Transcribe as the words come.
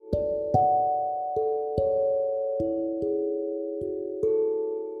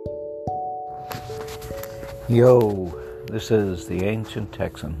Yo, this is the Ancient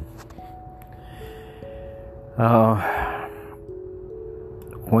Texan.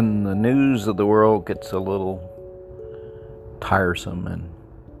 When the news of the world gets a little tiresome and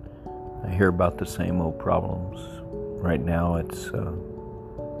I hear about the same old problems, right now it's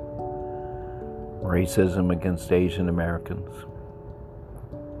racism against Asian Americans.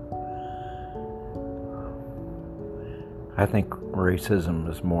 I think racism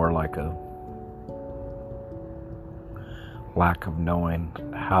is more like a lack of knowing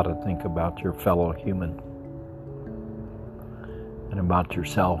how to think about your fellow human and about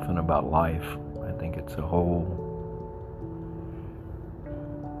yourself and about life. I think it's a whole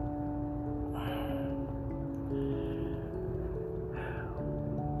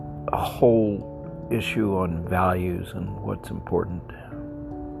issue on values and what's important,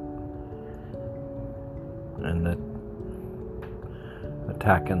 and that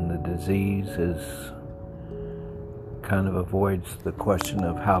attacking the disease is kind of avoids the question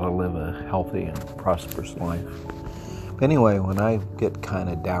of how to live a healthy and prosperous life. Anyway, when I get kind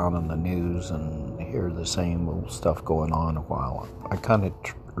of down on the news and hear the same old stuff going on a while, I kind of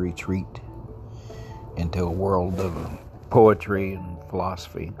retreat into a world of poetry and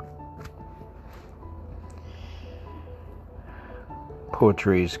philosophy.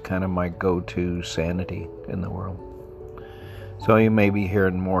 Poetry is kind of my go-to sanity in the world. So you may be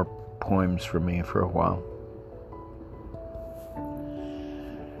hearing more poems from me for a while.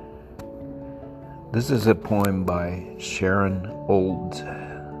 This is a poem by Sharon Olds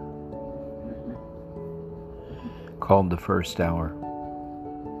called The First Hour.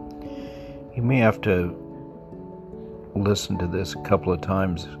 You may have to listen to this a couple of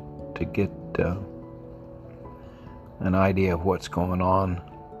times to get an idea of what's going on,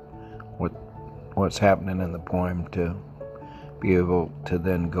 what's happening in the poem, to be able to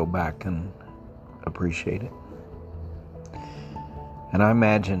then go back and appreciate it. And I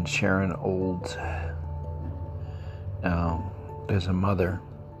imagine Sharon Olds as a mother,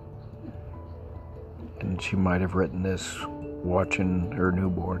 and she might have written this watching her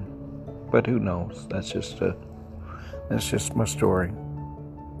newborn, but who knows? That's just my story.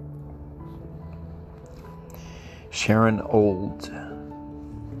 Sharon Olds,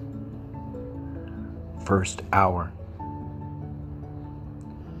 First Hour.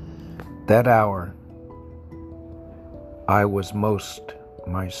 That hour, I was most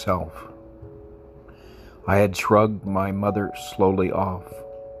myself. I had shrugged my mother slowly off.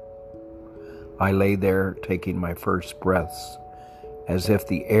 I lay there taking my first breaths, as if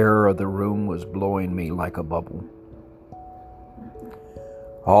the air of the room was blowing me like a bubble.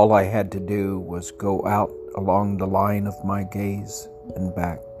 All I had to do was go out along the line of my gaze and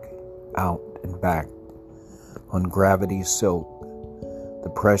back, out and back, on gravity's silk,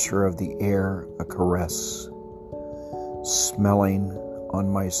 the pressure of the air a caress, smelling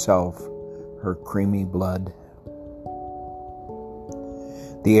on myself her creamy blood.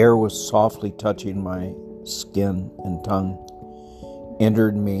 The air was softly touching my skin and tongue,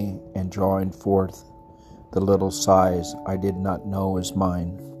 entered me and drawing forth the little sighs I did not know as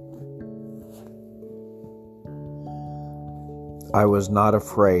mine. I was not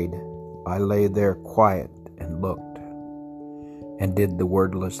afraid. I lay there quiet and looked, and did the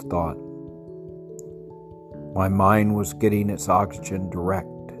wordless thought. My mind was getting its oxygen direct,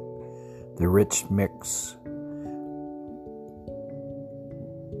 the rich mix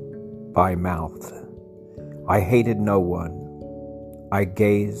by mouth. I hated no one. I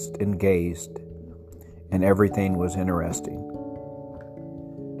gazed and gazed, and everything was interesting.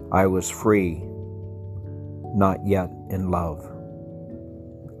 I was free, not yet in love.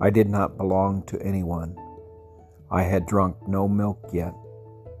 I did not belong to anyone. I had drunk no milk yet.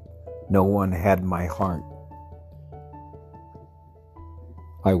 No one had my heart.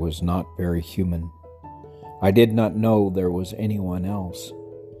 I was not very human. I did not know there was anyone else.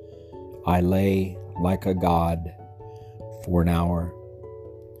 I lay like a god for an hour.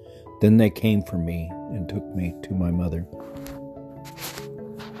 Then they came for me and took me to my mother.